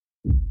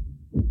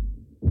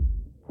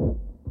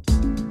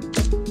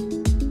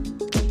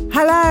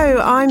Hello,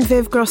 I'm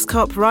Viv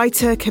Grosskop,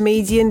 writer,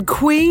 comedian,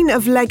 queen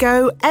of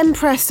Lego,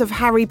 empress of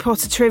Harry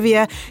Potter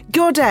trivia,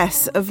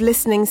 goddess of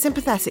listening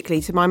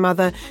sympathetically to my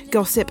mother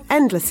gossip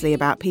endlessly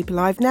about people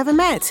I've never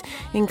met,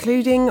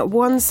 including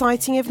one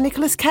sighting of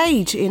Nicolas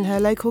Cage in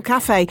her local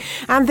cafe.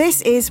 And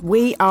this is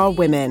We Are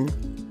Women.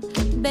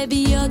 Baby,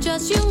 you're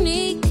just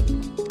unique.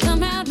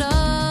 Come out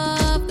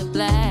of the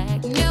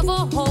black, never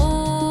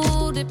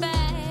hold it back.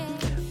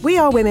 We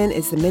Are Women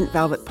is the Mint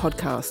Velvet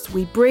podcast.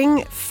 We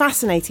bring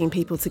fascinating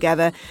people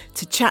together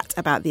to chat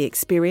about the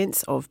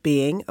experience of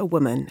being a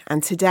woman.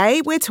 And today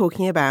we're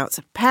talking about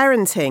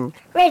parenting.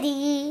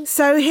 Ready.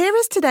 So here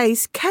is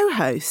today's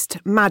co-host,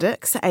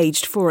 Maddox,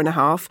 aged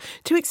 4.5,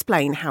 to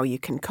explain how you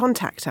can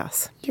contact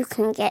us. You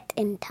can get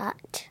in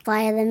touch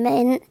via the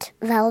Mint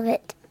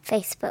Velvet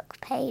Facebook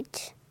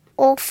page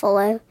or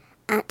follow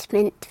at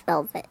Mint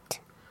Velvet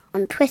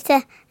on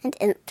Twitter and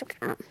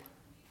Instagram.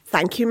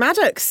 Thank you,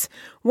 Maddox.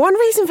 One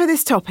reason for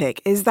this topic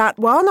is that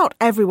while not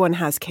everyone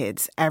has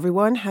kids,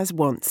 everyone has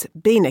once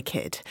been a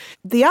kid.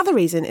 The other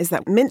reason is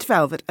that Mint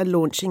Velvet are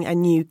launching a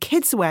new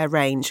kidswear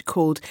range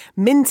called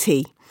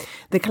Minty.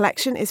 The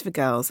collection is for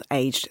girls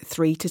aged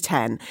 3 to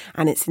 10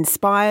 and it's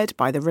inspired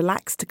by the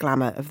relaxed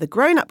glamour of the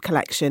grown-up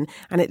collection,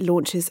 and it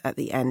launches at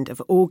the end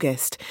of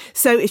August.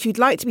 So if you'd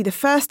like to be the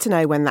first to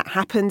know when that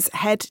happens,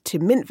 head to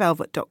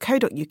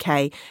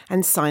mintvelvet.co.uk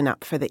and sign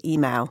up for the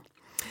email.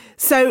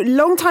 So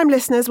long-time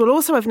listeners will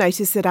also have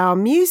noticed that our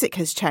music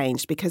has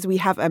changed because we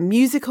have a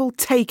musical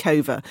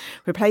takeover,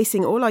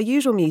 replacing all our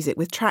usual music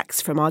with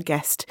tracks from our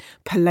guest,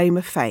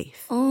 Paloma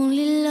Faith.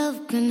 Only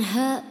love can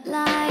hurt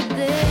like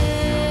this.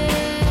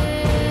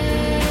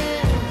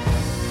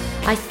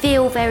 I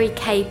feel very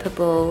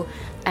capable,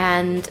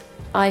 and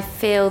I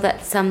feel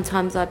that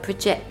sometimes I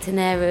project an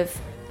air of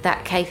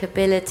that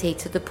capability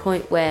to the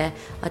point where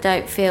I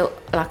don't feel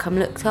like I'm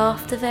looked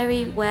after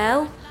very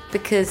well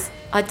because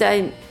I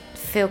don't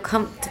feel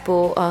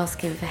comfortable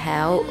asking for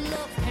help.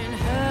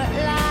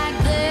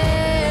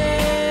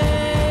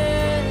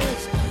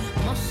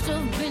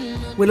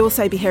 We'll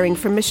also be hearing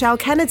from Michelle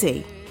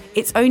Kennedy.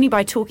 It's only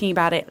by talking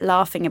about it,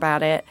 laughing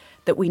about it,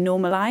 that we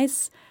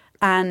normalise.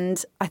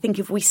 And I think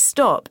if we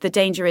stop, the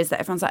danger is that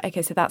everyone's like,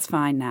 OK, so that's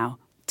fine now.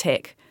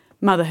 Tick.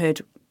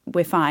 Motherhood,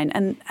 we're fine.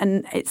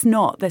 And it's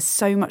not. There's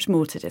so much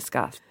more to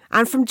discuss.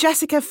 And from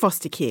Jessica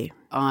Fostekew.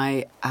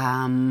 I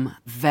am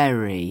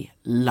very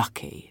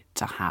lucky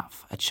to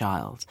have a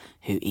child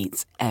who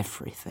eats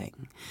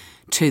everything,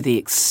 to the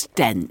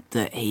extent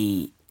that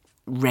he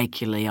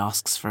regularly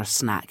asks for a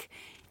snack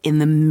in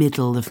the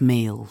middle of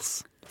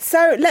meals.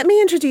 So let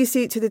me introduce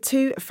you to the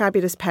two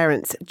fabulous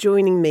parents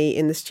joining me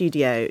in the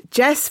studio.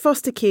 Jess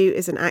Fostekew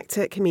is an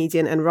actor,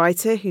 comedian and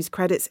writer whose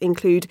credits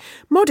include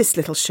modest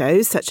little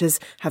shows such as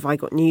Have I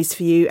Got News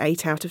For You,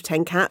 8 out of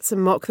 10 Cats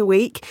and Mock the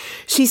Week.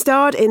 She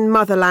starred in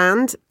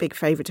Motherland, big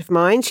favourite of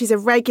mine. She's a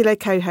regular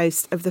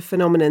co-host of the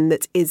phenomenon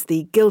that is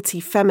the Guilty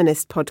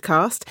Feminist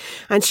podcast.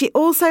 And she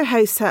also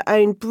hosts her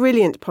own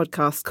brilliant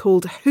podcast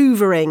called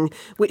Hoovering,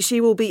 which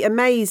you will be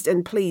amazed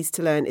and pleased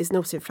to learn is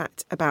not in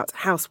fact about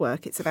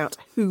housework. It's about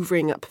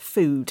hoovering up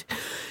food.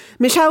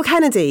 Michelle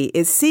Kennedy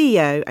is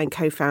CEO and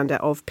co-founder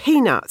of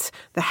Peanut,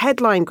 the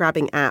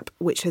headline-grabbing app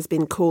which has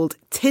been called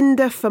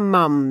Tinder for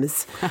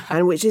Mums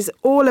and which is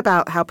all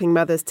about helping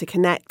mothers to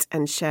connect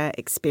and share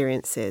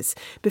experiences.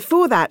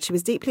 Before that, she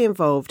was deeply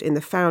involved in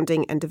the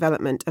founding and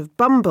development of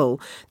Bumble,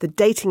 the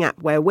dating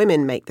app where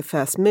women make the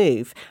first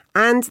move,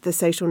 and the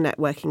social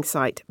networking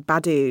site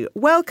Badoo.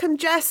 Welcome,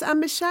 Jess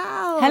and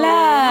Michelle. Hello.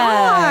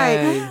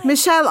 Hi.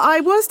 Michelle, I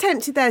was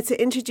tempted there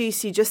to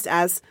introduce you just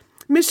as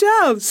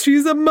Michelle,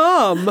 she's a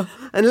mum,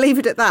 and leave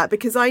it at that,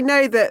 because I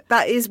know that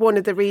that is one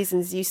of the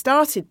reasons you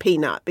started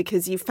Peanut,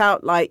 because you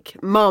felt like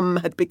mum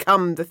had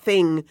become the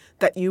thing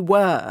that you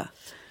were.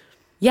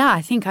 Yeah,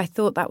 I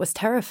thought that was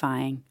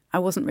terrifying. I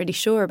wasn't really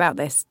sure about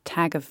this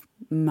tag of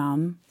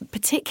mum,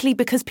 particularly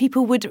because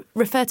people would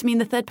refer to me in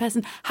the third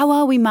person. How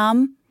are we,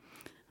 mum?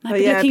 And I'd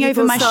be looking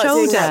over my start doing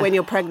shoulder that when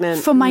you're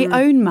pregnant. For my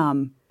own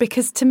mum,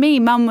 because to me,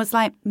 mum was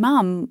like,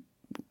 mum,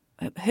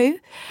 who?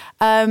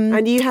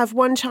 And you have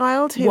one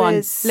child who one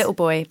is... little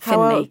boy, how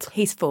Finley. old?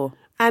 He's 4.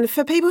 And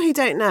for people who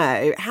don't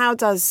know, how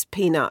does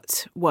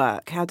Peanut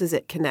work? How does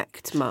it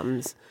connect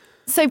mums?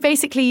 So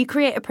basically, you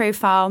create a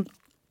profile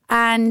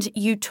and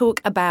you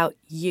talk about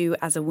you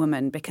as a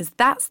woman, because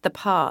that's the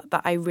part that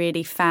I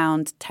really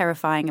found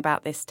terrifying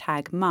about this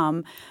tag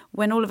mum,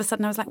 when all of a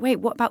sudden I was like, wait,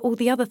 what about all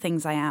the other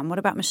things I am? What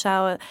about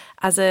Michelle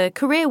as a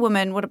career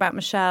woman? What about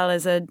Michelle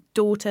as a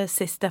daughter,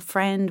 sister,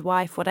 friend,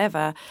 wife,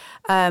 whatever?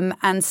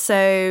 And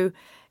so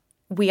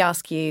we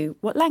ask you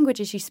what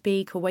languages you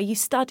speak or where you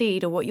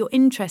studied or what your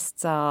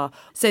interests are,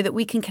 so that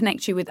we can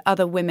connect you with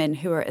other women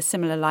who are at a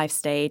similar life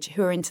stage,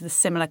 who are into the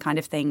similar kind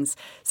of things.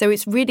 So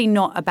it's really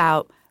not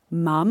about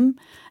mum.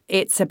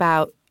 It's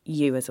about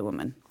you as a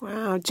woman.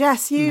 Wow.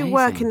 Jess, you Amazing.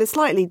 work in a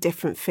slightly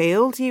different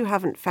field. You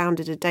haven't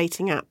founded a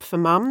dating app for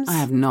mums. I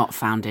have not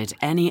founded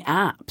any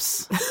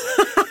apps.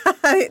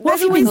 What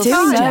have you been It's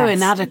doing, so Jess?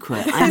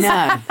 inadequate. I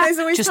know. There's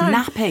always Just time.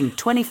 napping,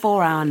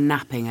 24-hour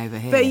napping over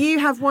here. But you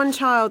have one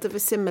child of a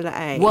similar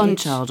age. One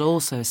child,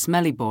 also a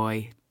smelly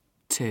boy,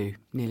 2,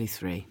 nearly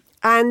 3.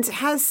 And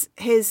has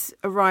his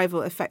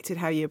arrival affected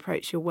how you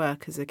approach your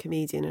work as a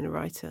comedian and a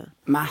writer?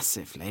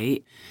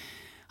 Massively.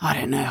 I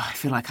don't know. I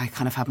feel like I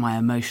kind of had my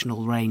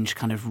emotional range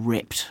kind of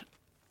ripped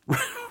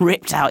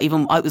out.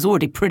 Even I was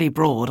already pretty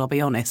broad, I'll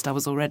be honest. I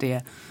was already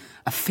a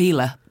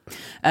feeler.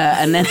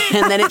 And then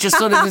it just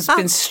sort of has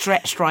been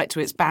stretched right to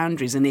its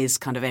boundaries and is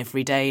kind of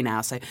every day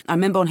now. So I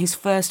remember on his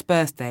first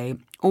birthday,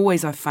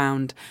 always I've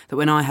found that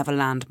when I have a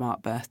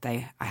landmark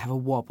birthday, I have a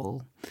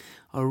wobble,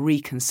 a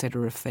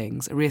reconsider of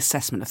things, a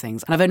reassessment of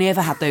things. And I've only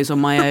ever had those on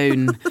my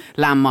own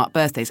landmark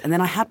birthdays. And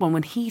then I had one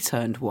when he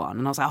turned 1.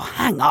 And I was like, oh,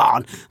 hang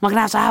on. Am I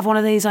going to have one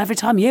of these every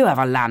time you have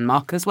a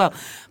landmark as well?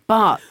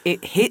 But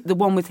it hit, the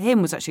one with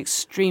him was actually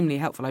extremely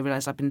helpful. I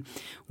realised I've been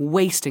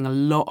wasting a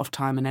lot of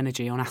time and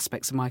energy on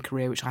aspects of my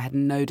career which I had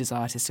no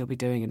desire to still be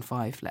doing in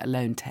 5, let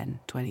alone 10,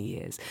 20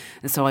 years.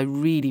 And so I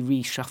really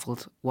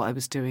reshuffled what I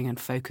was doing and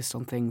focused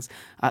on things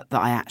that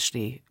I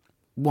actually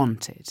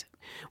wanted.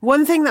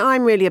 One thing that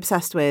I'm really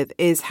obsessed with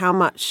is how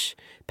much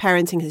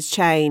parenting has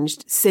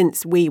changed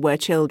since we were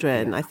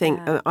children. I think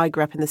I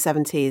grew up in the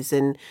 70s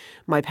and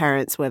my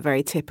parents were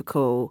very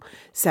typical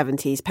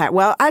 70s parents.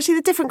 Well, actually,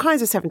 the different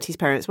kinds of 70s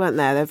parents, weren't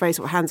there? They're very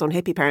sort of hands-on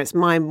hippie parents.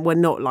 Mine were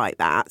not like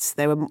that.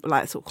 They were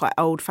like sort of quite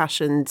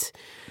old-fashioned,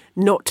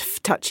 not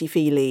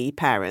touchy-feely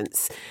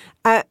parents.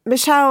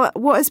 Michelle,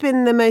 what has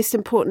been the most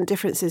important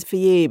differences for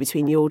you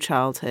between your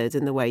childhood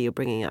and the way you're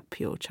bringing up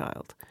your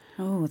child?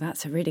 Oh,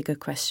 that's a really good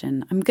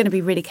question. I'm going to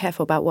be really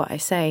careful about what I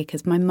say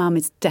because my mum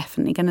is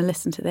definitely going to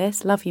listen to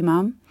this. Love you,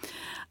 Mum.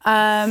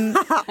 I don't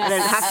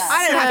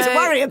have to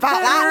worry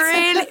about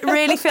that. I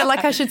really feel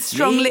like I should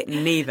strongly...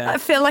 Me neither. I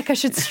feel like I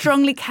should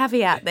strongly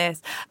caveat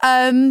this.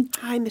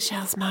 Hi,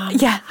 Michelle's mum.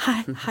 Yeah,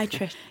 hi,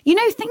 Trish. You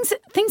know,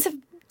 things have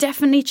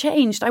definitely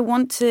changed. I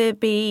want to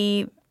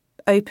be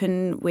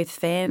open with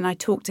Finn. I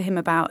talk to him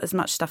about as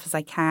much stuff as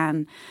I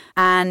can.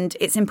 And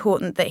it's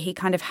important that he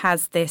kind of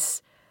has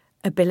this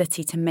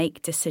ability to make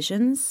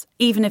decisions,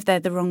 even if they're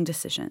the wrong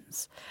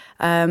decisions.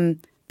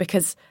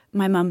 Because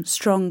my mum,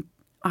 strong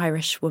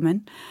Irish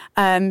woman,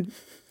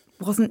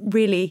 wasn't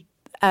really...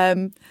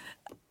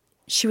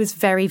 she was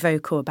very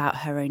vocal about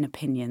her own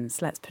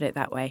opinions, let's put it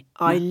that way.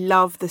 I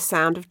love the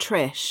sound of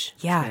Trish.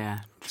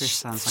 Yeah. Trish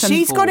sounds like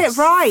She's a got it force.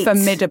 right.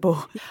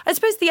 Formidable. I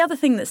suppose the other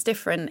thing that's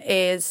different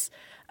is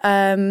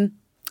I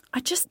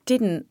just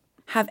didn't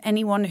have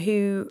anyone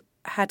who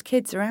had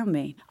kids around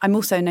me. I'm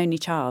also an only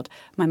child.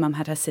 My mum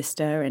had her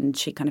sister and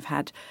she kind of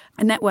had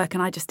a network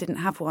and I just didn't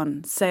have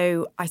one.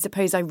 So I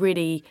suppose I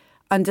really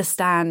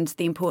understand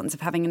the importance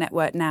of having a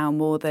network now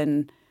more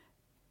than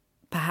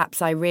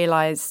perhaps I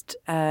realised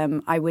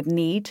I would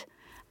need.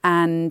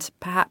 And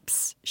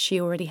perhaps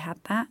she already had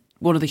that.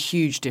 One of the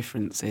huge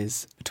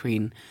differences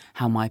between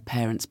how my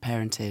parents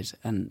parented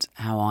and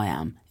how I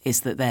am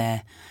is that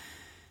they're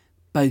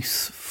both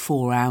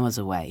 4 hours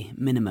away,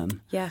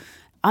 minimum. Yeah.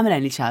 I'm an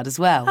only child as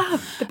well.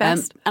 Oh, the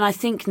best. And I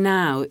think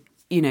now,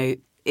 you know,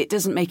 it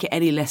doesn't make it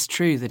any less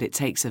true that it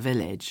takes a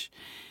village.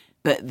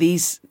 But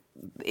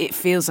it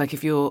feels like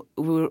we're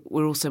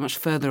all so much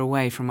further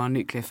away from our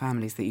nuclear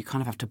families that you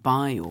kind of have to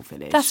buy your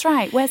village. That's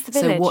right. Where's the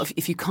village? So what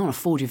if you can't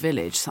afford your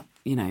village,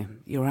 you know,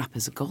 your app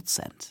is a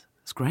godsend.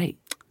 It's great.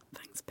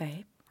 Thanks,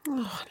 babe.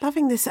 Oh,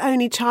 loving this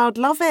only child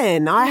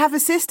loving. I have a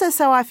sister,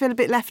 so I feel a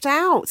bit left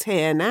out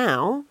here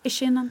now. Is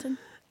she in London?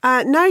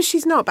 No,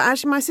 she's not. But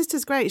actually, my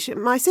sister's great.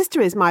 My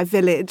sister is my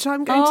village.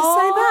 I'm going to say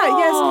that.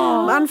 Yes.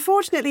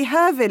 Unfortunately,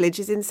 her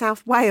village is in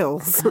South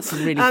Wales. That's a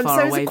really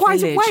far away it's quite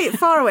village. a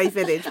far away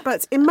village.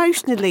 But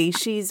emotionally,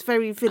 she's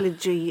very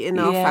villagey in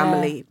our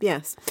family.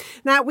 Yes.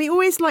 Now, we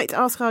always like to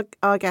ask our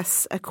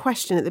guests a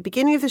question at the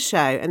beginning of the show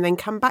and then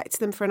come back to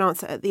them for an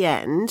answer at the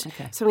end.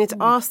 Okay. So I'm going to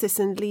ask this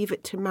and leave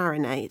it to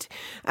marinate.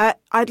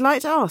 I'd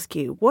like to ask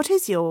you, what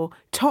is your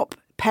top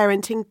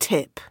parenting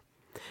tip?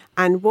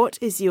 And what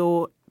is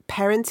your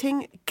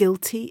parenting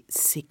guilty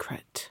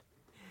secret?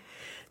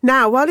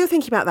 Now, while you're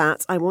thinking about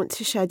that, I want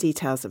to share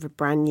details of a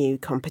brand new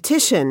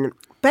competition.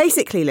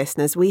 Basically,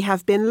 listeners, we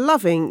have been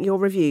loving your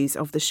reviews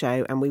of the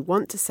show and we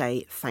want to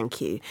say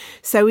thank you.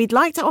 So we'd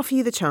like to offer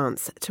you the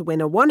chance to win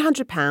a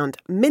 £100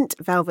 Mint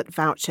Velvet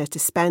voucher to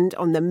spend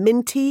on the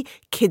Minty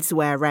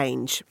Kidswear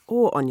range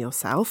or on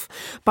yourself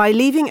by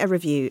leaving a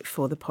review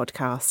for the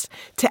podcast.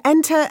 To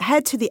enter,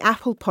 head to the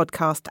Apple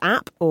Podcast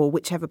app or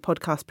whichever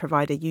podcast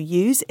provider you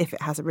use if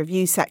it has a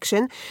review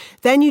section.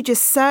 Then you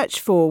just search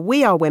for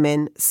We Are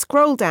Women,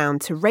 scroll down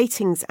to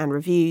ratings and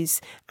reviews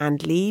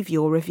and leave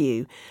your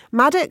review.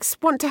 Maddox,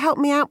 want to help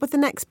me out with the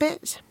next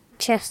bit?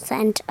 Just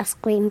send a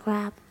screen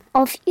grab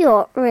of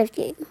your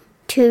review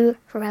to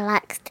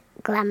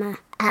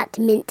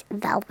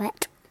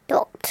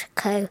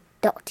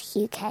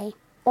relaxedglamour@mintvelvet.co.uk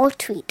or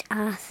tweet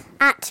us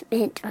at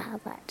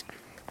mintvelvet.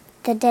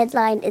 The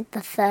deadline is the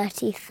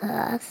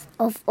 31st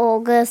of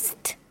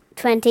August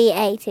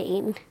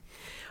 2018.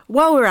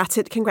 While we're at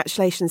it,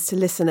 congratulations to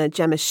listener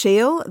Gemma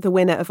Shiel, the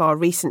winner of our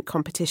recent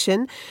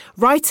competition.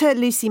 Writer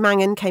Lucy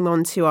Mangan came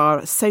on to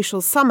our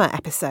Social Summer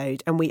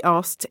episode and we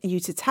asked you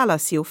to tell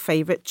us your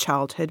favourite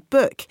childhood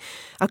book.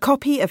 A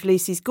copy of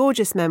Lucy's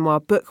gorgeous memoir,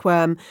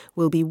 Bookworm,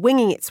 will be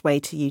winging its way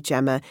to you,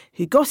 Gemma,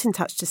 who got in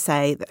touch to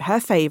say that her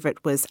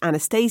favourite was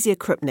Anastasia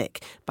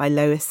Krupnik by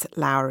Lois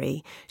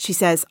Lowry. She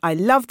says, I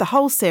love the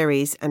whole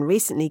series and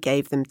recently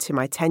gave them to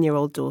my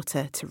 10-year-old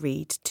daughter to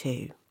read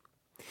too.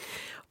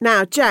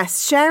 Now,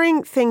 Jess,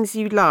 sharing things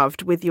you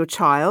loved with your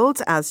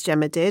child, as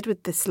Gemma did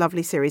with this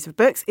lovely series of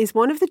books, is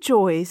one of the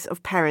joys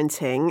of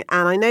parenting.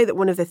 And I know that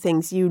one of the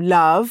things you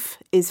love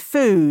is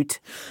food.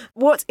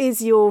 What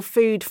is your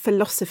food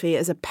philosophy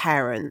as a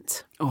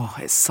parent? Oh,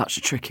 it's such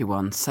a tricky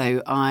one.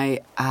 So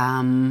I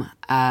am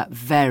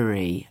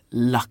very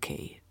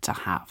lucky to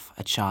have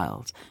a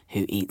child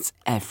who eats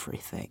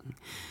everything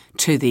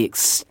to the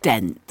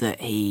extent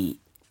that he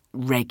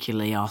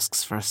regularly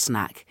asks for a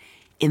snack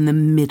in the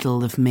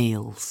middle of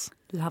meals.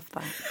 Love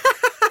that.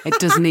 It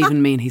doesn't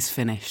even mean he's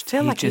finished. I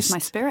feel like he's my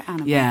spirit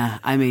animal. Yeah,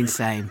 I mean,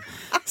 same.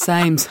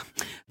 But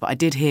I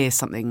did hear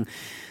something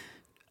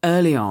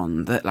early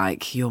on that,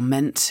 like, you're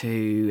meant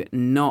to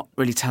not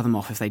really tell them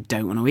off if they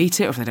don't want to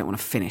eat it or if they don't want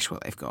to finish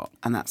what they've got.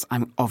 And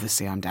I'm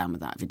down with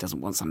that. If he doesn't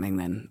want something,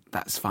 then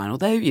that's fine.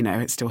 Although, you know,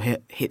 it still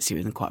hits you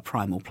in quite a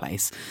primal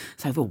place.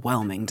 It's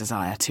overwhelming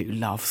desire to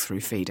love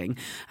through feeding.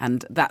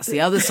 And that's the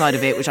other side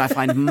of it, which I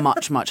find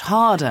much, much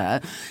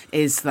harder,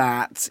 is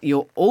that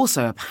you're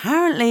also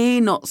apparently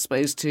not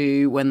supposed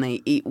to, when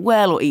they eat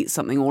well or eat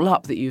something all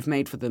up that you've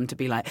made for them, to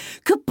be like,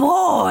 good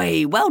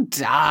boy, well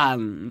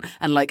done,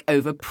 and like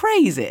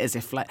overpraise it as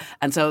if like,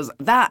 and so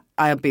that,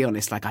 I'll be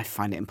honest, like I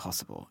find it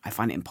impossible. If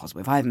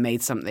I've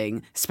made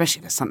something,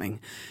 especially if it's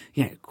something,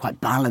 you know, quite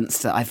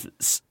balanced that I've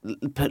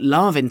put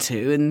love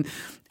into,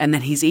 and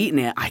then he's eating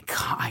it, I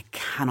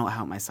cannot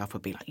help myself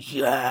but be like,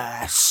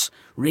 yes,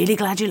 really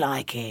glad you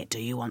like it.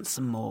 Do you want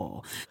some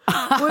more?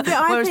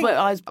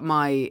 Whereas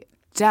my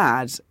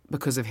dad,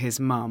 because of his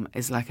mum,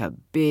 is like a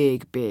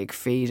big, big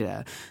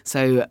feeder.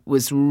 So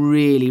was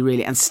really,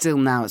 really, and still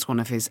now it's one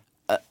of his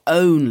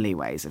only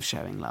ways of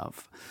showing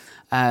love.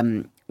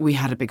 We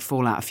had a big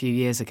fallout a few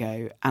years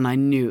ago and I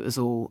knew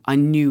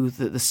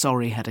that the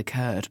sorry had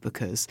occurred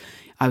because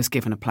I was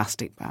given a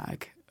plastic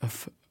bag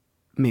of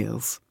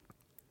meals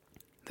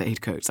that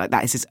he'd cooked. Like,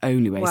 that is his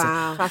only way.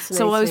 Wow, fascinating.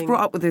 So I was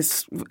brought up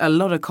with a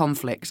lot of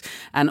conflict,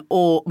 and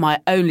my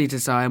only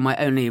desire, my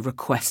only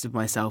request of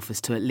myself is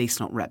to at least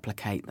not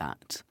replicate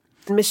that.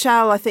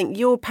 Michelle, I think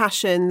your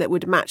passion that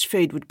would match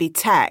food would be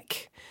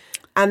tech.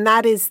 And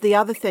that is the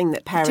other thing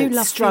that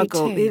parents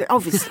struggle. Food too.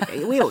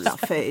 Obviously, we all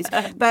love food.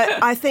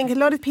 But I think a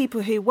lot of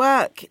people who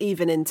work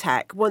even in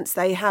tech, once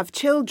they have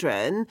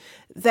children,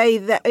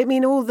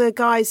 all the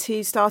guys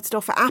who started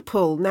off at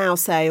Apple now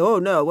say, oh,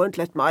 no, I won't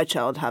let my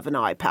child have an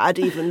iPad,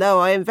 even though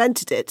I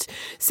invented it.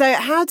 So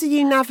how do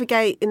you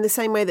navigate in the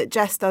same way that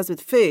Jess does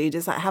with food,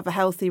 is like have a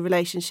healthy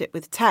relationship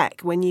with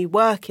tech when you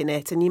work in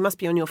it and you must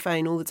be on your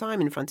phone all the time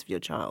in front of your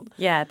child?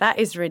 Yeah, that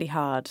is really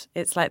hard.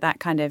 It's like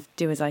that kind of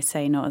do as I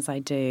say, not as I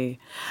do.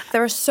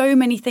 There are so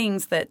many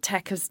things that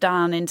tech has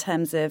done in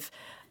terms of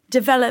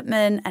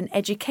development and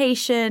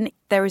education.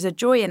 There is a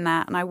joy in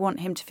that and I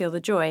want him to feel the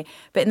joy.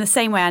 But in the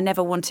same way, I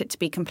never want it to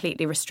be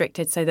completely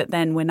restricted so that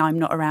then when I'm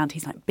not around,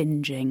 he's like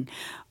binging.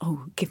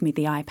 Oh, give me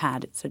the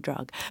iPad. It's a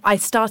drug. I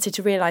started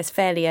to realise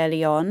fairly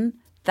early on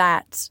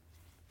that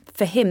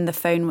for him, the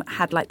phone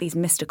had like these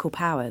mystical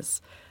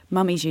powers.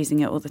 Mummy's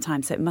using it all the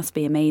time, so it must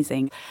be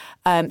amazing.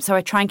 So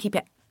I try and keep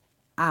it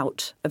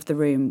out of the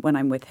room when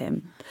I'm with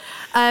him.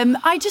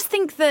 I just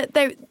think that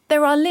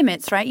there are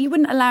limits, right? You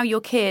wouldn't allow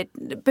your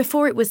kid,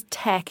 before it was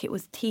tech, it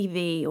was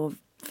TV or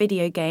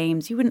video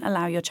games, you wouldn't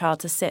allow your child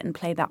to sit and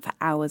play that for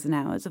hours and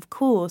hours. Of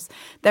course,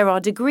 there are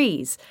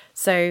degrees.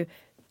 So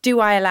do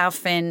I allow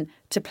Finn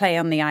to play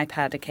on the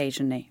iPad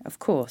occasionally? Of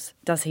course.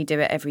 Does he do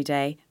it every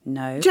day?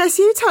 No. Jess,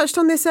 you touched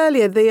on this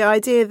earlier, the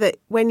idea that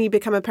when you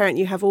become a parent,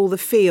 you have all the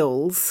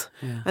feels.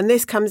 Yeah. And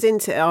this comes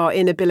into our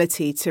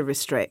inability to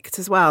restrict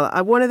as well.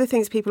 One of the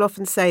things people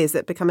often say is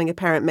that becoming a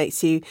parent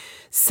makes you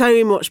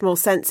so much more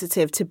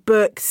sensitive to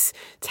books,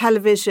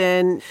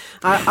 television.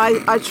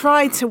 I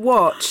tried to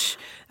watch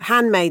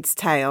Handmaid's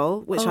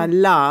Tale, which I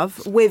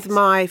love, with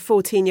my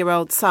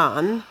 14-year-old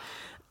son.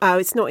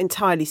 It's not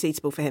entirely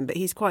suitable for him, but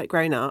he's quite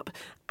grown up.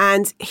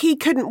 And he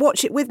couldn't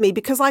watch it with me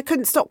because I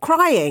couldn't stop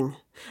crying.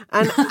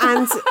 And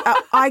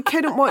I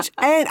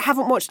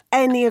haven't watched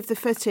any of the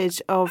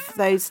footage of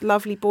those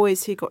lovely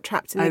boys who got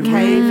trapped in the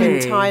cave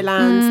in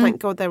Thailand. Thank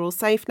God they're all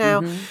safe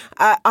now.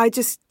 I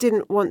just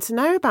didn't want to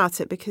know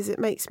about it because it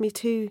makes me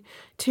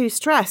too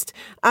stressed.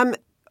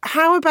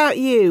 How about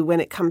you when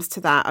it comes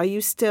to that? Are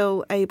you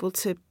still able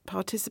to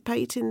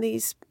participate in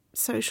these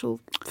social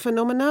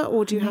phenomena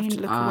or do you have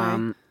to look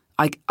away?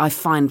 I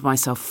find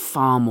myself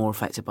far more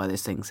affected by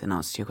those things in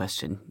answer to your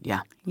question.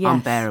 Yeah, Yes.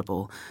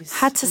 unbearable.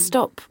 Had to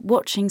stop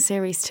watching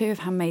series 2 of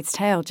Handmaid's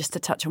Tale, just to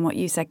touch on what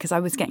you said, because I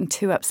was getting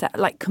too upset,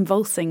 like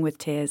convulsing with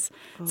tears.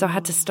 So I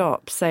had to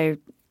stop. So,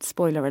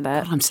 spoiler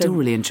alert. God, I'm still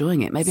really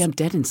enjoying it. Maybe I'm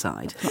dead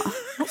inside.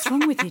 What's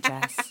wrong with you,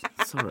 Jess?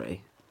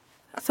 Sorry.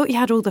 I thought you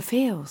had all the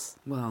feels.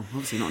 Well,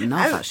 obviously not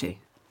enough, actually.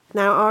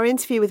 Now, our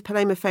interview with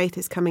Paloma Faith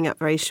is coming up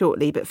very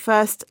shortly, but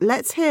first,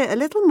 let's hear a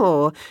little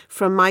more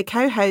from my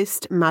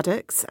co-host,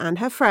 Maddox, and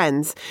her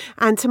friends.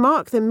 And to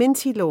mark the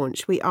Minty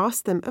launch, we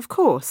asked them, of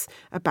course,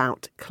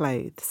 about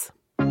clothes.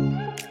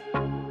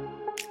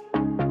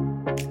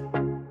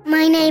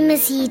 My name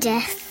is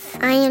Edith.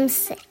 I am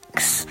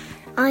 6.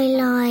 I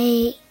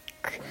like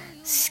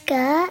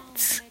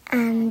skirts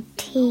and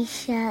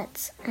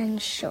t-shirts and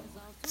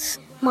shorts.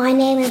 My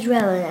name is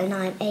Rowan and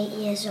I'm 8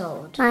 years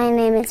old. My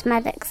name is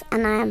Maddox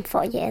and I am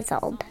 4 years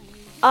old.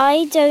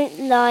 I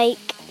don't like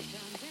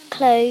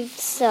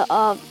clothes that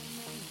are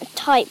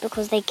tight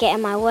because they get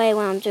in my way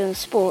when I'm doing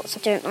sports.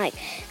 I don't like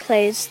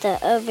clothes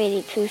that are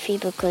really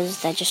poofy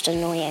because they're just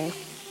annoying.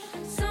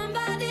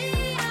 Somebody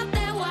out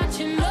there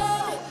watching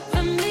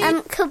over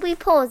me. Could we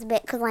pause a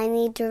bit because I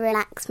need to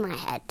relax my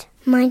head?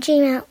 My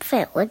dream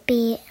outfit would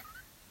be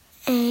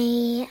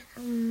a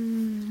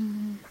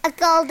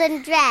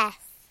golden dress.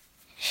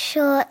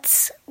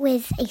 Shorts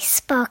with a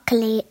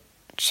sparkly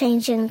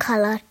changing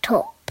colour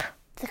top.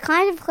 The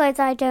kind of clothes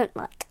I don't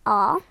like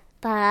are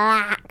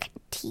black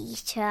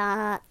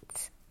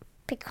t-shirts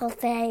because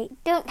they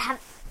don't have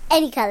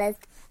any colours.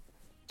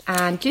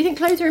 And do you think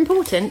clothes are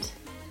important?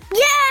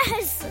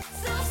 Yes! So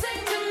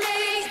say to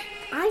me,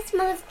 I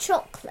smell of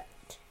chocolate.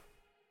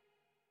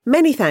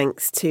 Many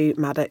thanks to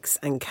Maddox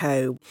and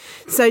co.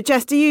 So,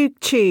 Jess, do you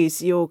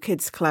choose your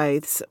kids'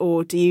 clothes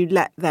or do you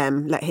let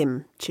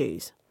him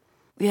choose?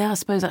 Yeah, I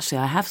suppose actually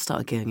I have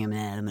started giving him an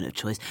element of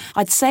choice.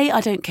 I'd say I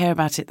don't care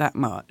about it that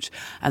much,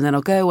 and then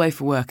I'll go away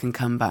for work and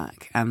come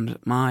back, and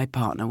my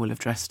partner will have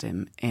dressed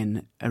him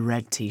in a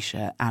red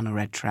t-shirt and a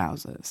red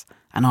trousers,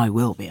 and I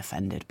will be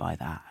offended by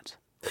that.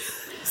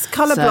 It's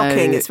colour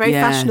blocking. It's very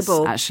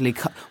fashionable. Actually,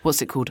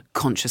 what's it called?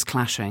 Conscious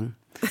clashing.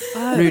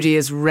 Rudy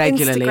is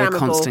regularly a Instagrammable.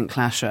 constant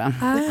clasher.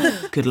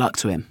 Good luck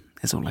to him,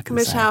 is all I can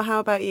say. Michelle,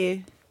 how about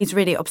you? He's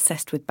really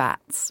obsessed with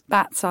bats.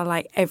 Bats are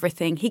like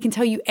everything. He can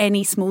tell you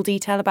any small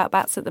detail about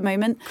bats at the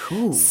moment.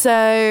 Cool.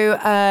 So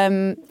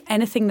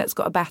anything that's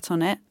got a bat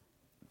on it,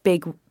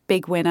 big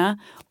winner.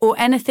 Or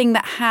anything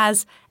that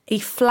has a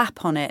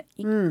flap on it.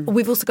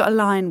 We've also got a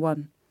lion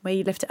one where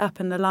you lift it up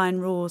and the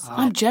lion roars.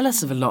 I'm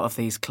jealous of a lot of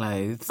these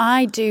clothes.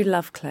 I do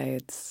love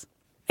clothes.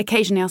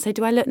 Occasionally I'll say,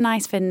 do I look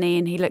nice, Finley?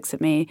 And he looks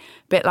at me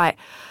a bit like,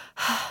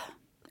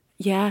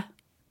 yeah.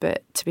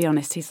 But to be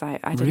honest, he's like,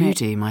 I don't know.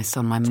 Rudy, my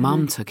son, my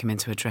mum took him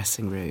into a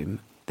dressing room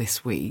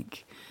this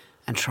week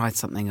and tried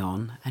something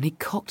on, and he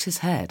cocked his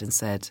head and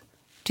said,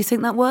 do you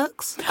think that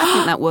works? I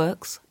think that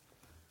works.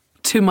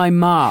 To my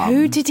mum.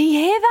 Who did he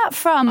hear that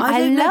from? I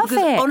don't know, love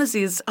because it.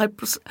 Honestly,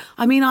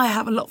 I mean, I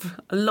have a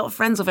lot of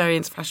friends who are very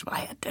into fashion, but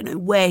I don't know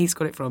where he's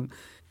got it from.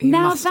 He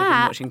Now must have been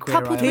that, watching Queer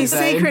coupled Eye on He's his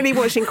own. secretly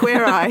watching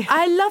Queer Eye.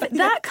 I love it.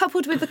 That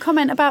coupled with the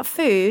comment about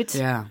food,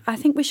 Yeah. I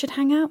think we should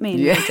hang out, me and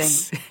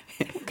Yes. Rudy.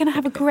 We're going to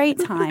have a great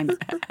time.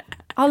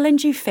 I'll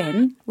lend you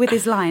Finn with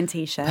his lion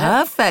t-shirt.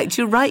 Perfect.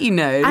 You're right, you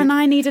know. And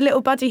I need a little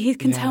buddy who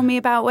can Yeah. tell me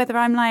about whether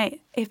I'm like,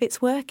 if it's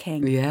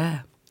working. Yeah.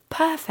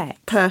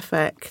 Perfect.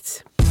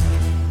 Perfect.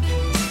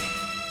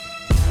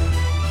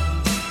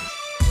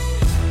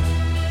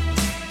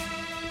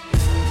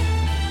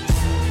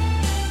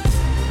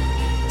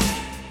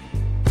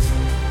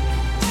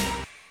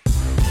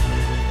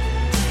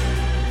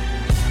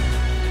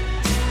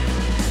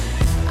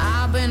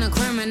 I've been a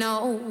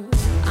criminal.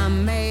 I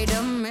made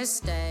a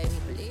mistake.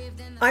 Believed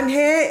in the I'm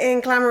here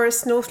in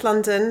glamorous North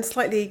London,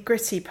 slightly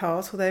gritty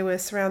part, although we're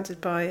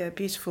surrounded by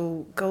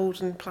beautiful gold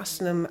and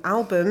platinum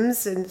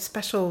albums in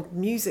special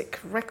music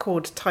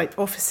record type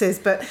offices.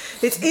 But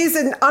it is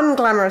an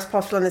unglamorous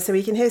part of London, so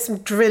we can hear some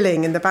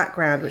drilling in the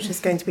background, which is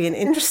going to be an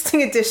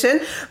interesting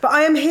addition. But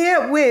I am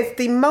here with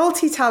the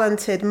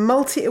multi-talented,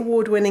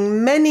 multi-award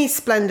winning, many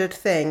splendid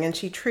thing, and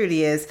she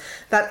truly is,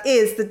 that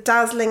is the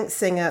dazzling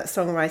singer,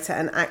 songwriter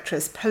and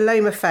actress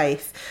Paloma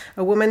Faith,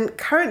 a woman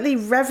currently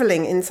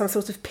revelling in some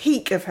sort of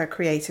peak of her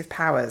creative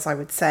powers, I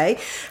would say,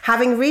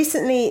 having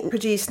recently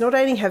produced not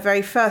only her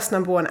very first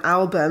 #1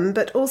 album,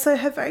 but also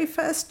her very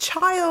first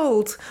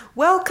child.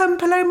 Welcome,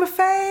 Paloma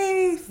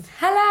Faith.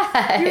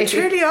 Hello. You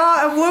truly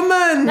are a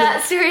woman.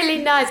 That's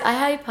really nice. I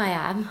hope I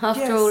am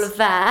after Yes. all of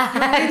that.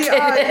 You really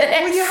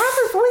are. Well, you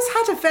have always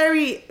had a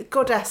very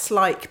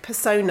goddess-like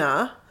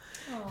persona,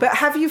 but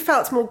have you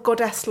felt more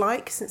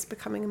goddess-like since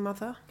becoming a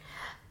mother?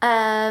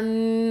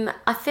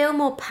 I feel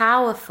more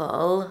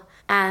powerful,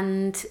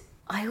 and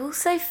I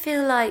also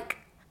feel like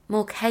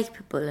more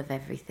capable of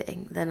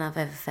everything than I've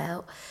ever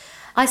felt.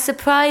 I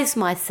surprise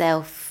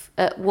myself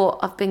at what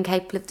I've been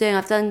capable of doing.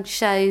 I've done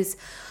shows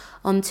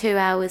on 2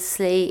 hours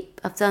sleep.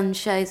 I've done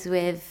shows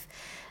with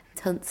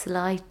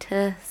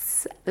tonsillitis.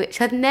 dress,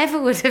 which I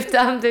never would have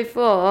done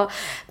before.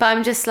 But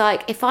I'm just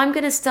like, if I'm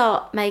going to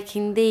start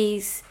making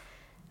these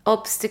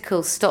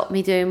obstacles stop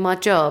me doing my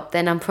job,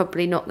 then I'm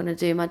probably not going to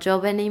do my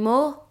job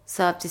anymore.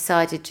 So I've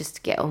decided just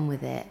to get on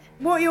with it.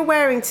 What you're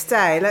wearing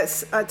today,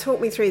 let's talk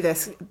me through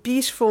this.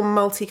 Beautiful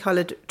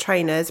multicoloured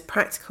trainers,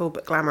 practical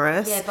but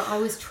glamorous. Yeah, but I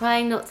was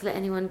trying not to let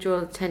anyone draw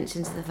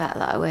attention to the fact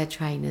that I wear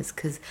trainers,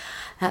 because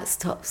that's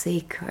top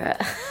secret.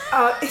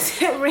 Oh, is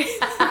it really?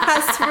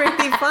 That's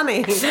really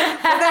funny.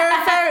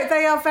 But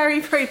they are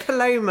very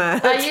Paloma.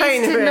 I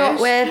used to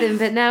not wear them,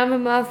 but now I'm a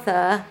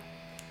mother.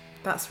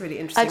 That's really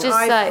interesting.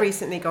 I've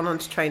recently gone on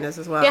to trainers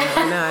as well.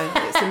 I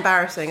know. It's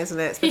embarrassing, isn't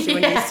it? Especially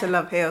when you used to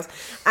love heels.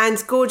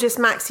 And gorgeous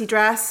maxi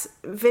dress,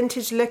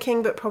 vintage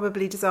looking, but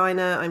probably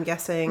designer, I'm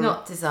guessing.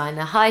 Not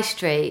designer, high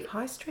street.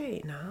 High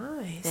street,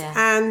 nice. Yeah.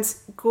 And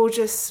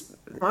gorgeous,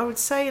 I would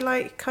say,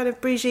 like kind of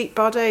Brigitte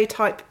Bardot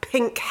type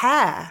pink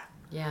hair.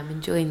 Yeah, I'm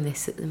enjoying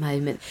this at the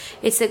moment.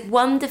 It's a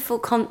wonderful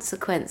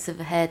consequence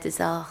of a hair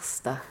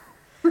disaster.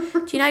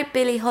 Do you know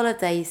Billie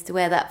Holiday used to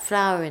wear that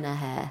flower in her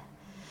hair?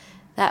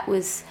 That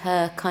was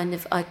her kind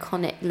of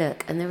iconic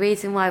look. And the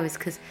reason why was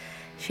because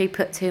she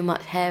put too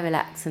much hair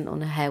relaxant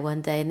on her hair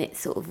one day and it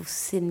sort of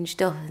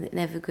singed off and it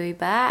never grew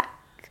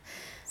back.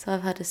 So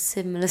I've had a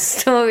similar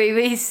story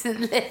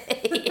recently.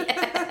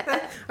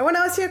 I want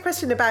to ask you a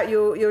question about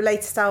your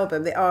latest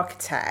album, The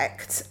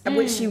Architect,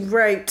 which you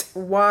wrote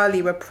while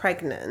you were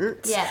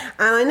pregnant. Yeah.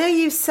 And I know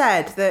you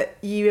said that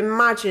you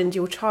imagined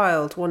your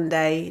child one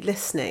day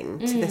listening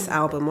to this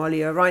album while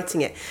you were writing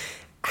it.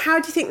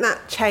 How do you think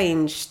that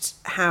changed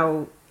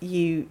how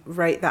you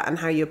wrote that and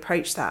how you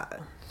approached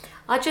that?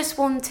 I just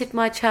wanted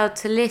my child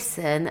to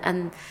listen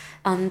and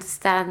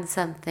understand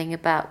something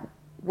about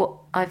what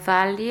I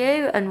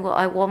value and what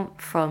I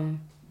want from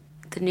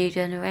the new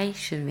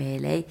generation,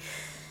 really.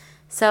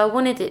 So I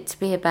wanted it to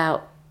be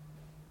about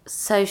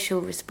social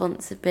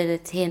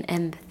responsibility and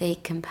empathy,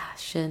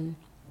 compassion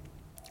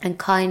and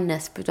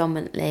kindness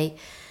predominantly.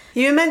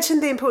 You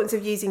mentioned the importance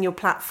of using your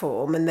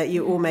platform and that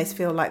you almost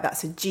feel like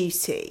that's a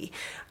duty.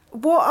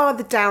 What are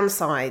the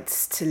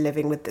downsides to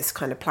living with this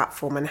kind of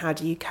platform and how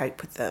do you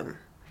cope with them?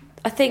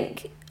 I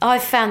think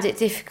I've found it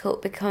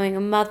difficult becoming a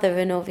mother,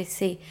 and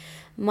obviously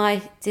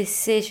my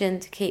decision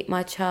to keep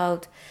my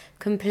child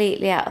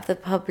completely out of the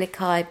public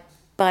eye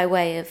by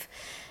way of,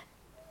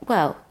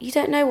 well, you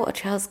don't know what a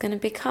child's going to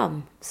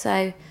become.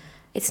 So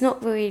it's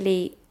not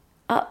really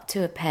up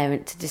to a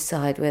parent to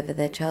decide whether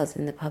their child's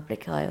in the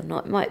public eye or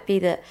not. It might be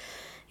that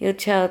your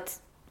child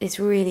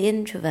is really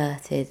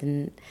introverted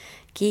and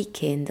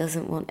geeky and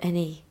doesn't want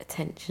any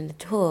attention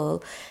at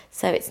all.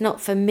 So it's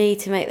not for me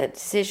to make that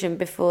decision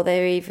before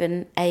they're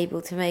even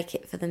able to make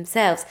it for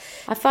themselves.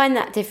 I find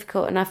that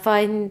difficult, and I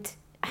find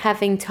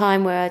having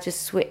time where I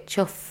just switch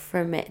off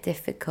from it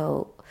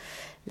difficult,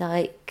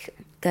 like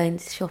going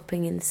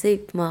shopping in the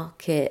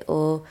supermarket,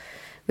 or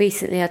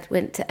recently I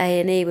went to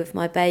A&E with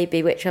my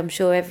baby, which I'm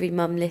sure every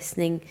mum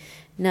listening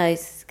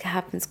knows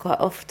happens quite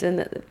often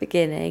at the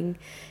beginning,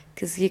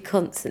 because you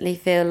constantly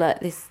feel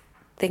like this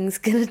thing's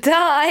going to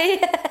die.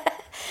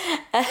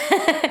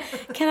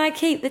 Can I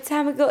keep the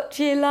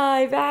Tamagotchi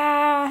alive?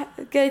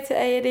 Go to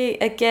A&E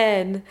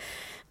again.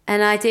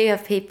 And I do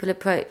have people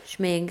approach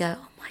me and go,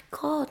 oh my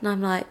God. And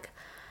I'm like...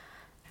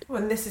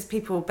 Well, and this is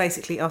people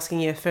basically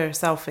asking you for a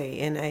selfie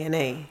in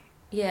A&E.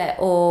 Yeah,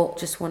 or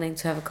just wanting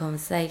to have a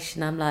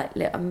conversation. I'm like,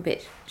 look, I'm a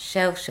bit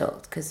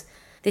shell-shocked because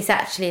this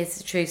actually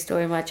is a true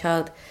story. My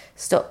child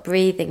stopped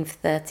breathing for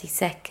 30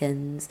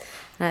 seconds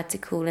and I had to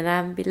call an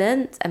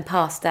ambulance and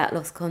passed out,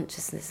 lost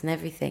consciousness and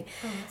everything.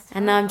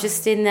 And I'm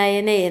just in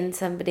A&E and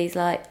somebody's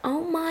like,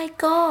 oh my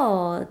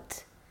God.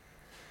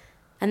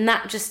 And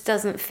that just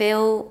doesn't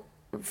feel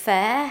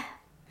fair.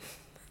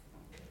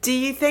 Do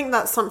you think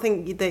that's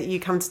something that you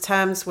come to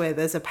terms with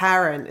as a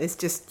parent? Is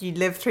just you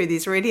live through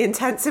these really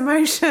intense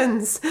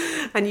emotions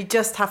and you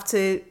just have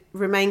to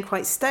remain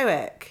quite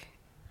stoic?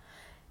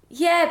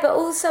 Yeah, but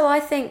also I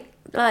think,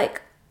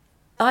 like,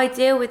 I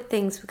deal with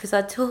things because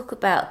I talk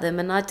about them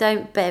and I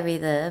don't bury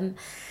them.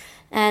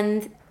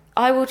 And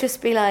I will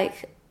just be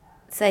like,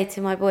 say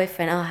to my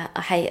boyfriend, oh,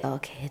 I hate our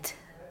kid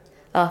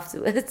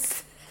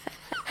afterwards.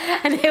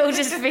 And he'll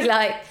just be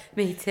like,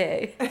 me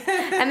too.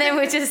 And then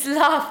we'll just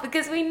laugh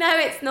because we know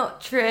it's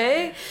not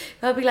true.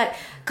 I'll be like,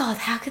 God,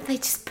 how could they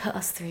just put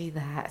us through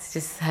that? It's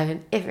just so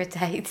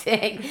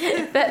irritating.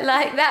 But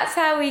like, that's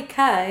how we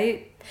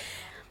cope.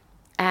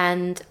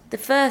 And the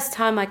first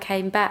time I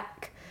came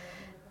back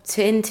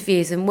to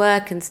interviews and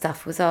work and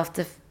stuff was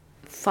after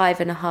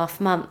 5.5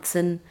 months.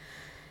 And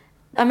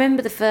I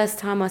remember the first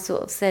time I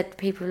sort of said,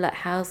 people were like,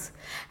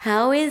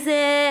 how is it?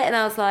 And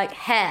I was like,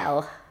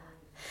 hell.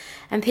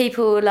 And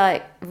people were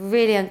like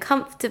really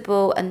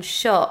uncomfortable and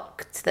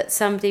shocked that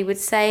somebody would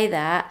say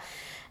that.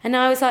 And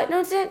I was like,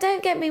 no,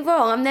 don't get me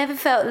wrong. I've never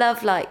felt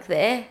love like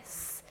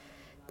this.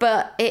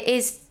 But it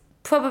is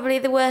probably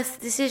the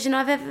worst decision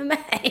I've ever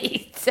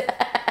made.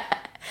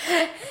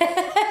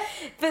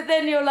 But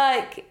then you're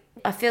like,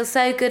 I feel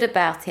so good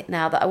about it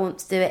now that I want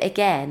to do it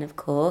again, of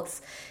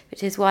course,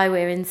 which is why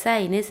we're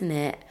insane, isn't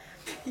it?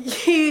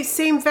 You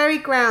seem very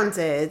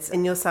grounded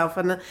in yourself,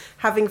 and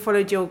having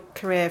followed your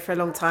career for a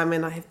long time,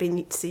 and I have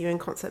been to see you in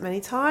concert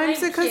many times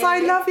because I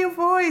love your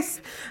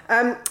voice.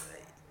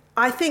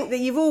 I think that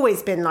you've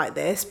always been like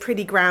this,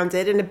 pretty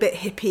grounded and a bit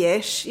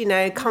hippie-ish,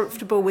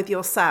 comfortable with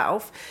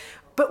yourself.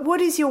 But what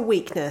is your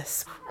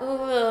weakness?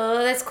 Oh,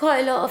 there's quite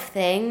a lot of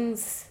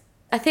things.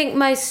 I think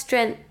most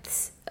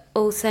strengths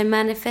also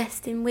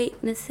manifest in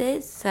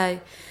weaknesses.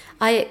 So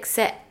I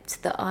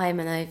accept that I'm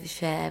an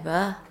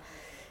oversharer,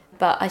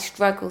 but I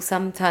struggle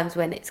sometimes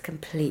when it's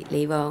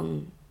completely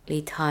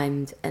wrongly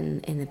timed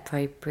and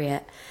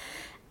inappropriate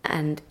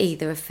and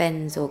either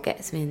offends or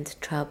gets me into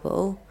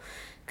trouble.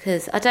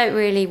 Because I don't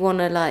really want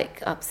to,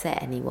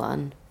 upset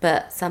anyone,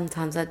 but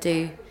sometimes I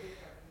do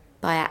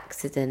by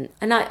accident.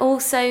 And I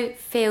also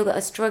feel that I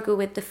struggle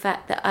with the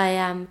fact that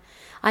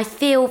I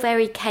feel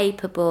very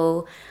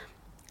capable,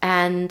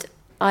 and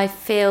I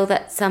feel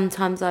that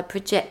sometimes I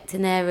project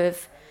an air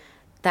of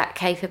that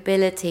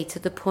capability to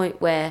the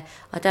point where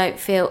I don't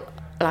feel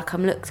like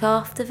I'm looked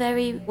after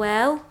very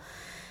well.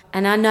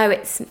 And I know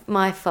it's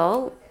my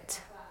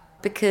fault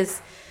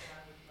because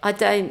I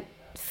don't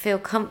feel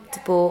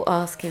comfortable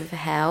asking for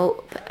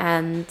help,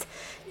 and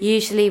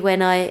usually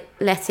when I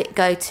let it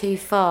go too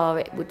far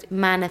it would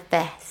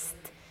manifest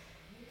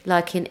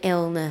like in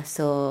illness,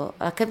 or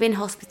I've been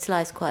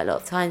hospitalised quite a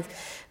lot of times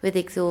with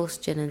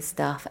exhaustion and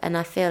stuff, and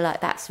I feel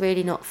like that's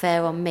really not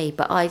fair on me,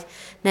 but I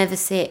never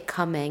see it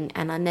coming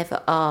and I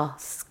never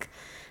ask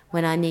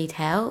when I need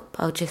help.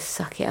 I'll just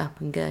suck it up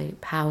and go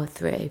power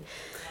through.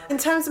 In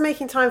terms of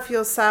making time for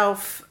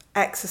yourself,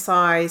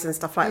 exercise and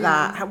stuff like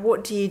that,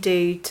 what do you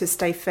do to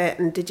stay fit,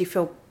 and did you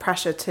feel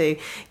pressure to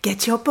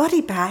get your body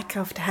back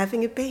after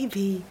having a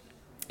baby?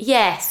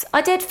 Yes,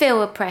 I did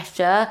feel a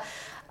pressure.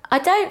 I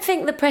don't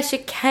think the pressure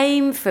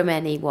came from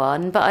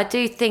anyone, but I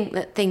do think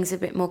that things are a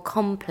bit more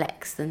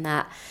complex than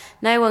that.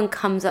 No one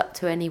comes up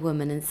to any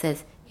woman and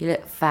says, you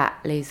look fat,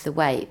 lose the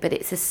weight, but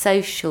it's a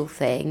social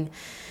thing.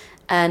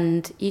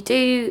 And you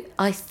do,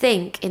 I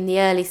think, in the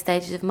early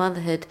stages of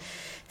motherhood,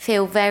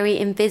 feel very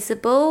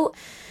invisible.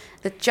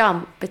 The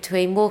jump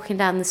between walking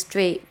down the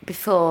street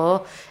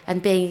before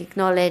and being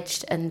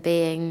acknowledged and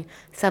being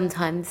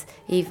sometimes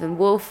even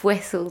wolf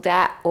whistled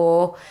at,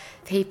 or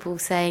people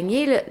saying,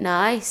 you look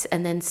nice,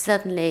 and then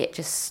suddenly it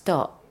just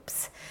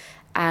stops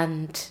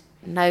and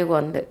no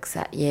one looks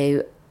at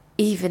you.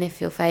 Even if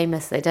you're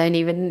famous, they don't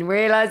even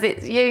realise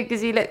it's you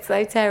because you look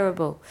so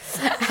terrible.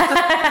 So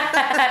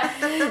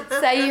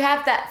you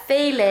have that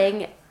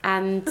feeling,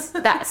 and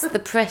that's the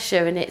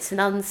pressure, and it's an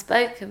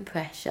unspoken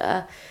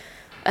pressure.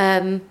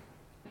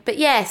 But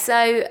yeah,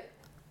 so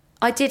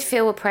I did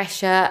feel a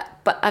pressure,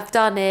 but I've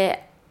done it.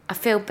 I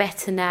feel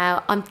better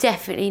now. I'm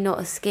definitely not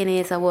as skinny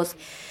as I was.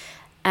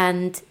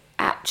 And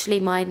actually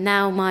my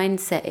now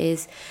mindset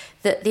is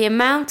that the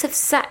amount of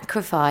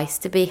sacrifice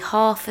to be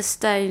half a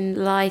stone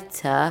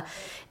lighter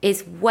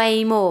is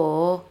way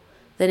more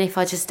than if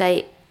I just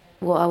ate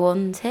what I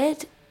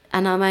wanted.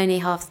 And I'm only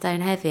half a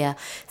stone heavier.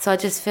 So I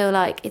just feel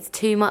like it's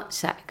too much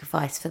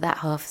sacrifice for that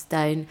half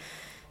stone.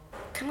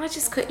 Can I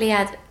just quickly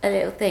add a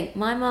little thing?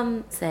 My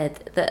mum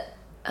said that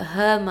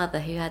her mother,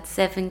 who had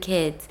 7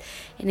 kids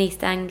in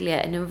East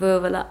Anglia in a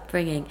rural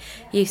upbringing,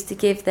 used to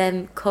give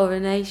them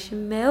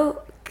coronation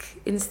milk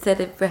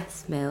instead of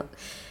breast milk.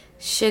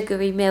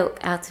 Sugary milk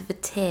out of a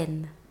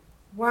tin.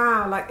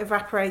 Wow, like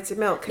evaporated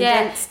milk,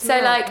 condensed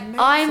milk. Amazing.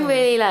 I'm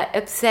really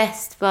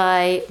obsessed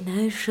by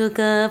no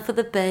sugar for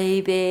the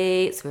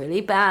baby, it's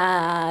really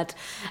bad.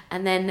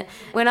 And then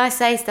when I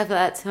say stuff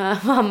like that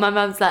to my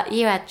mum's like,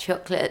 you had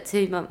chocolate at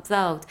 2 months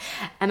old,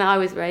 and I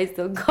was raised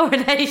on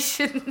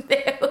coronation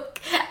milk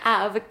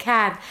out of a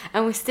can,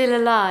 and we're still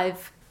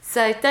alive.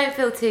 So don't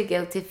feel too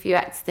guilty if you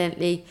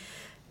accidentally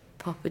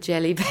pop a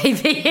jelly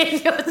baby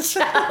in your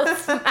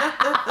child's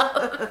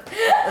mouth.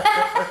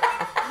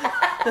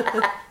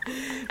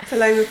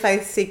 Paloma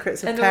Faith's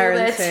secrets of and parenting. And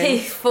all their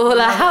teeth fall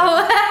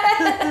out.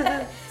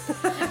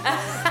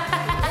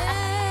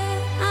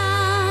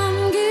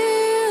 I'm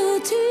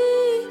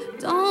guilty,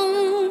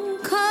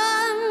 don't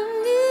come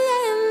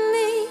near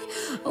me.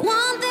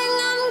 One thing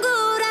I'm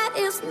good at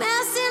is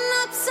messing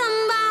up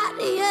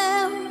somebody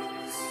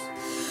else.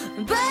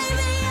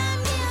 Baby,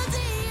 I'm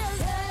guilty as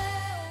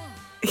hell.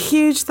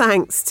 Huge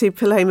thanks to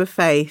Paloma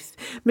Faith.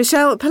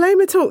 Michelle,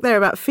 Paloma talked there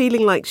about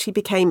feeling like she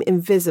became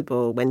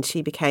invisible when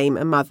she became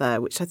a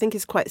mother, which I think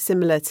is quite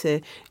similar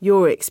to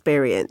your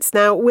experience.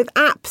 Now, with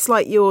apps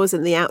like yours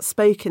and the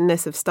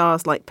outspokenness of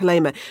stars like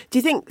Paloma, do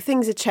you think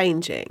things are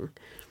changing?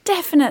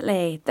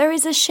 Definitely. There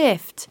is a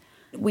shift.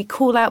 We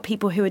call out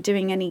people who are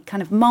doing any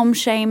kind of mom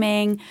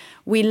shaming.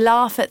 We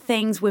laugh at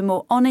things. We're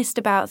more honest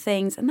about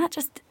things. And that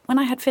just, when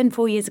I had Finn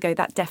 4 years ago,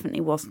 that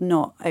definitely was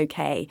not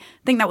okay.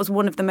 I think that was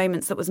one of the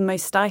moments that was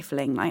most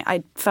stifling.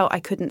 I felt I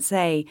couldn't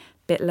say,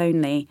 bit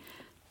lonely,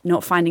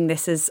 not finding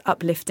this as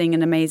uplifting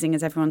and amazing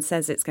as everyone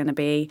says it's going to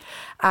be.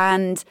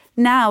 And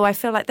now I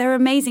feel like there are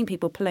amazing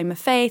people, Paloma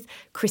Faith,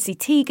 Chrissy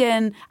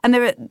Teigen, and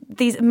there are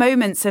these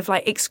moments of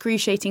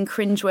excruciating,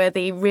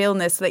 cringeworthy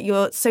realness that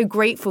you're so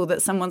grateful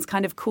that someone's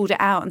kind of called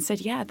it out and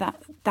said, yeah,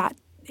 that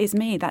is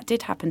me. That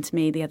did happen to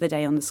me the other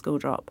day on the school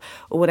drop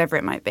or whatever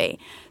it might be.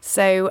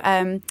 So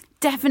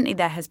definitely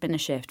there has been a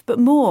shift, but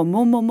more.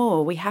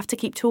 We have to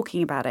keep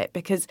talking about it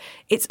because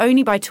it's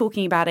only by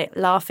talking about it,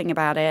 laughing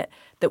about it,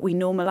 that we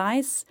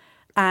normalise.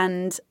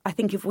 And I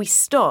think if we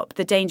stop,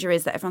 the danger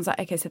is that everyone's like,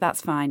 okay, so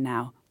that's fine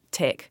now.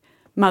 Tick.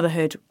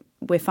 Motherhood,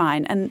 we're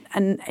fine. And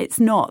it's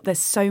not. There's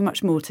so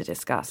much more to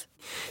discuss.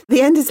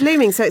 The end is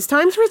looming, so it's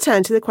time to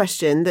return to the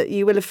question that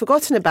you will have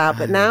forgotten about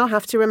but now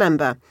have to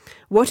remember.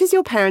 What is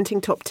your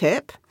parenting top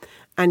tip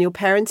and your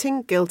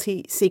parenting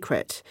guilty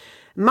secret?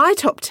 My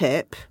top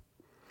tip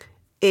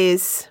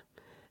is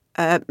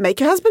make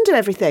your husband do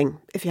everything,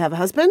 if you have a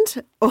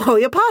husband, or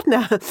your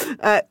partner.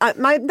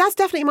 That's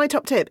definitely my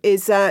top tip,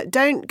 is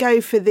don't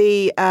go for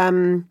the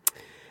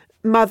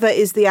mother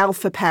is the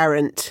alpha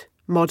parent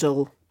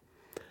model.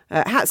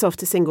 Hats off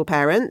to single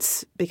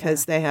parents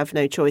because they have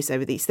no choice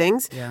over these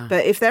things. Yeah.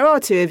 But if there are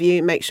two of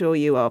you, make sure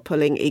you are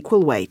pulling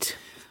equal weight.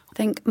 I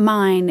think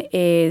mine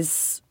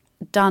is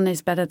done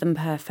is better than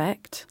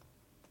perfect.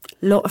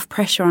 A lot of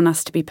pressure on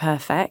us to be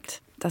perfect.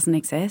 Doesn't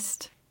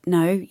exist.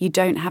 No, you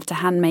don't have to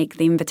hand make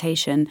the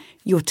invitation.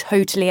 You're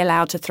totally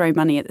allowed to throw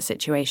money at the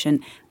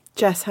situation.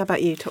 Jess, how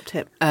about you? Top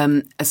tip? I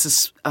think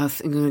I'm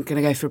going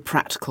to go for a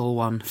practical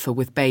one for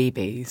with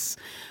babies.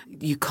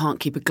 You can't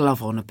keep a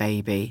glove on a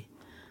baby.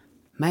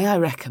 May I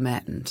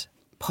recommend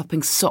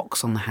popping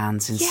socks on the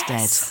hands instead?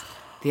 Yes.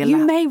 You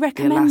may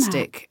recommend the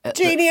elastic that.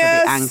 Genius!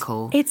 For the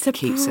ankle. It's a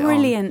keeps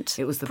brilliant,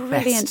 it on. It was the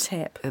brilliant best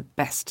tip. The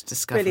best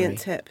discovery. Brilliant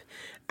tip.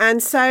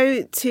 And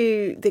so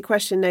to the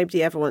question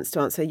nobody ever wants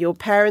to answer, your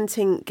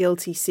parenting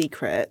guilty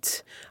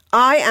secret.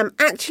 I am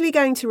actually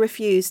going to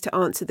refuse to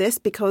answer this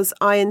because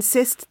I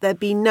insist there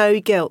be no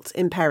guilt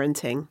in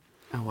parenting.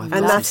 Oh, and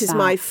that is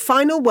my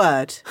final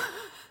word.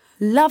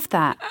 Love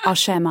that. I'll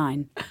share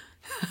mine.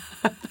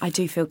 I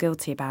do feel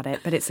guilty about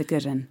it, but it's a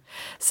good one.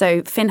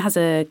 So Finn has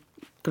a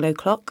glow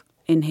clock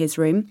in his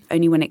room.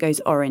 Only when it goes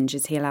orange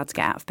is he allowed to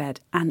get out of bed.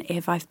 And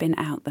if I've been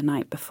out the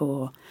night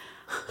before,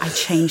 I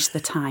change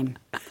the time.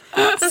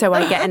 So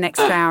I get an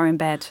extra hour in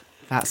bed.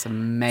 That's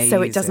amazing.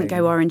 So it doesn't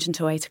go orange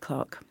until 8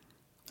 o'clock.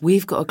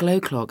 We've got a glow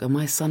clock and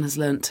my son has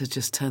learnt to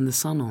just turn the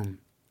sun on.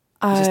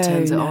 He just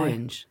turns it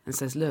orange and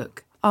says,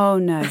 look. Oh,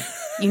 no.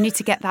 You need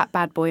to get that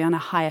bad boy on a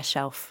higher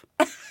shelf.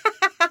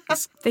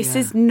 This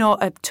is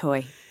not a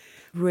toy.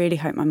 Really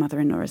hope my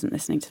mother-in-law isn't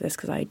listening to this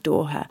because I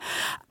adore her.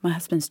 My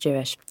husband's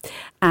Jewish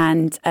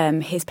and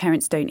his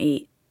parents don't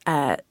eat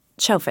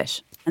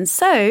shellfish. And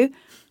so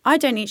I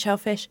don't eat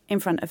shellfish in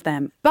front of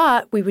them.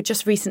 But we were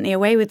just recently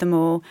away with them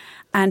all.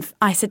 And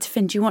I said to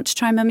Finn, do you want to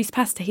try Mummy's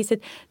pasta? He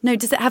said, no,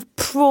 does it have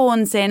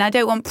prawns in? I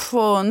don't want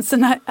prawns.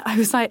 And I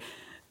was like,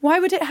 why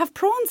would it have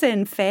prawns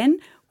in, Finn?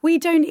 We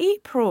don't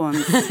eat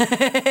prawns.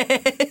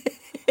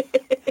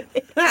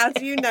 How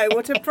do you know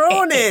what a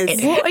prawn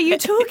is? What are you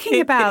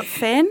talking about,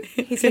 Finn?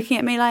 He's looking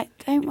at me like,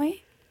 don't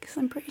we? Because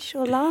I'm pretty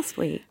sure last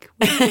week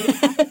we didn't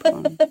have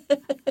prawns.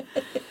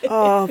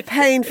 Oh,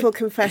 painful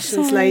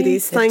confessions,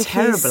 ladies. Thank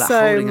you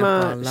so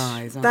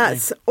much.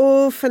 That's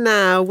all for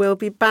now. We'll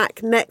be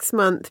back next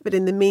month. But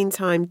in the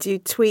meantime, do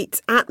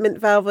tweet at Mint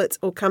Velvet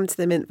or come to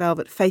the Mint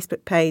Velvet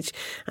Facebook page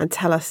and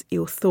tell us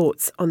your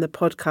thoughts on the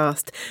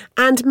podcast.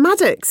 And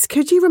Maddox,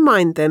 could you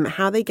remind them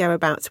how they go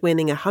about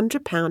winning a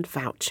 £100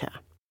 voucher?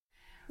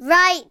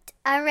 Write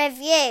a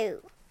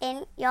review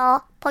in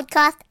your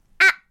podcast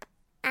app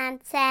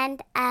and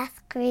send a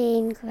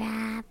screen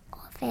grab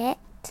of it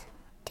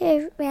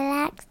to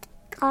Relaxed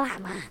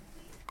Glamour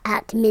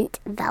at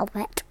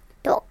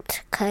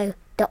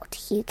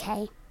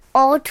mintvelvet.co.uk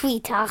or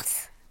tweet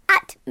us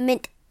at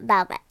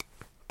mintvelvet.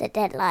 The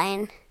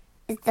deadline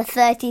is the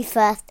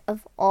 31st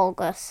of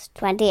August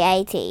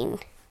 2018.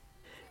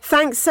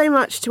 Thanks so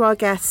much to our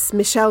guests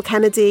Michelle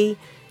Kennedy,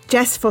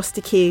 Jess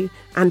Foster-Q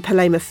and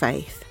Paloma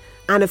Faith.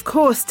 And of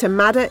course to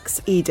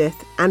Maddox,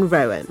 Edith and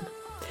Rowan.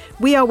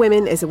 We Are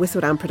Women is a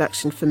Whistledown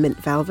production for Mint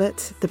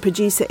Velvet. The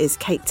producer is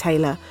Kate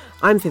Taylor.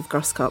 I'm Viv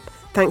Groskop.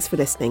 Thanks for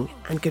listening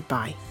and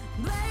goodbye.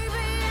 Baby,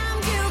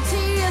 I'm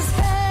guilty as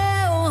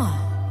hell.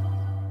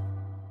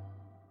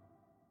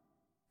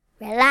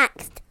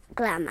 Relaxed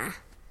Glamour.